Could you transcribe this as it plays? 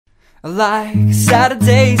Like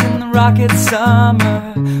Saturdays in the rocket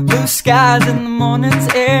summer, blue skies in the morning's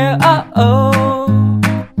air. Oh-oh,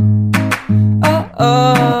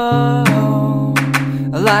 oh-oh.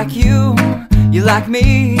 Like you like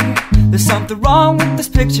me. There's something wrong with this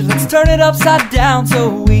picture. Let's turn it upside down so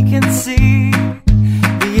we can see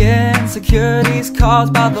the insecurities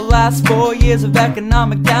caused by the last 4 years of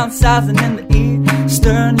economic downsizing in the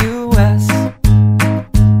eastern U.S.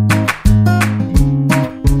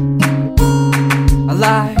 I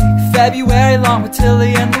like February long with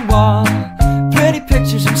Tilly and the wall, pretty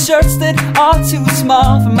pictures and shirts that are too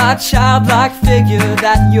small for my childlike figure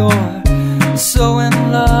that you're so in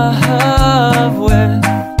love with.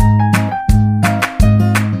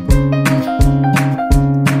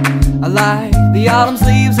 I like the autumn's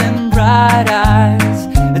leaves and bright eyes,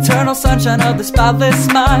 eternal sunshine of the spotless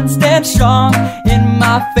mind. Stand strong in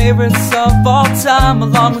my favorites of all time,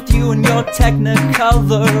 along with you and your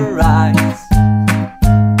technicolor eyes.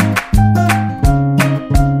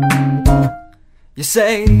 You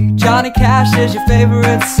say Johnny Cash is your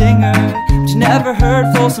favorite singer, but you never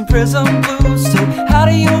heard Folsom Prison Blues. So how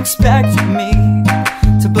do you expect me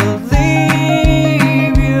to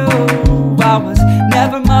believe you? I was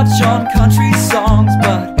never much on country songs,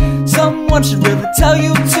 but someone should really tell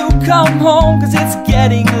you to come home, 'cause it's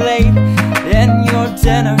getting late and your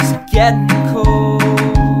dinner's getting cold.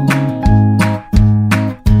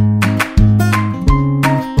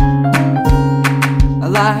 I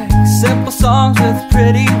like simple songs with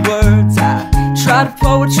pretty words. I try to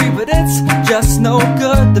poetry, but it's just no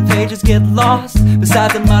good. The pages get lost.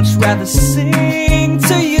 Besides, I'd much rather sing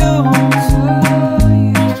to you.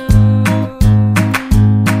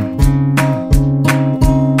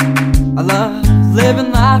 I love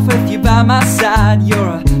living life with you by my side.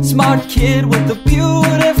 You're a smart kid with a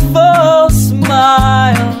beautiful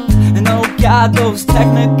smile, and oh God, those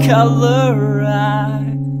technicolor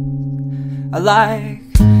eyes. I like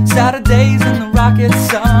Saturdays in the rocket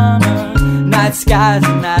summer, night skies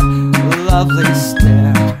and that lovely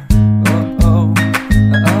stare. Oh, oh,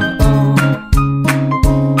 oh, oh.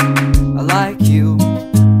 I like you,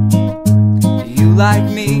 you like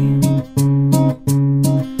me.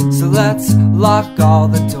 So let's lock all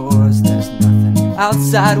the doors. There's nothing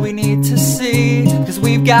outside we need to see, 'cause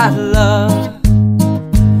we've got love.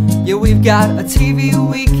 Yeah, we've got a TV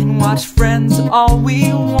we can watch, Friends all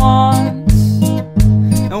we want.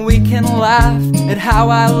 And we can laugh at how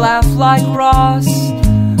I laugh like Ross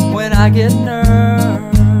when I get nervous.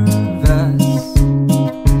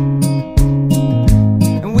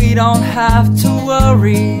 And we don't have to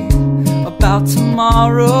worry about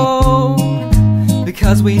tomorrow,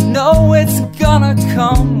 because we know it's gonna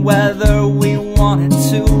come whether we want it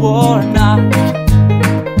to or not.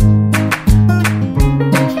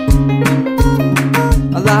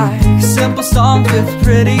 I like simple songs with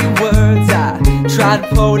pretty words. I tried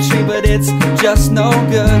poetry, but it's just no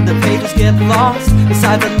good. The pages get lost.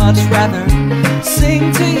 Besides, I'd much rather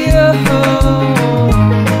sing to you.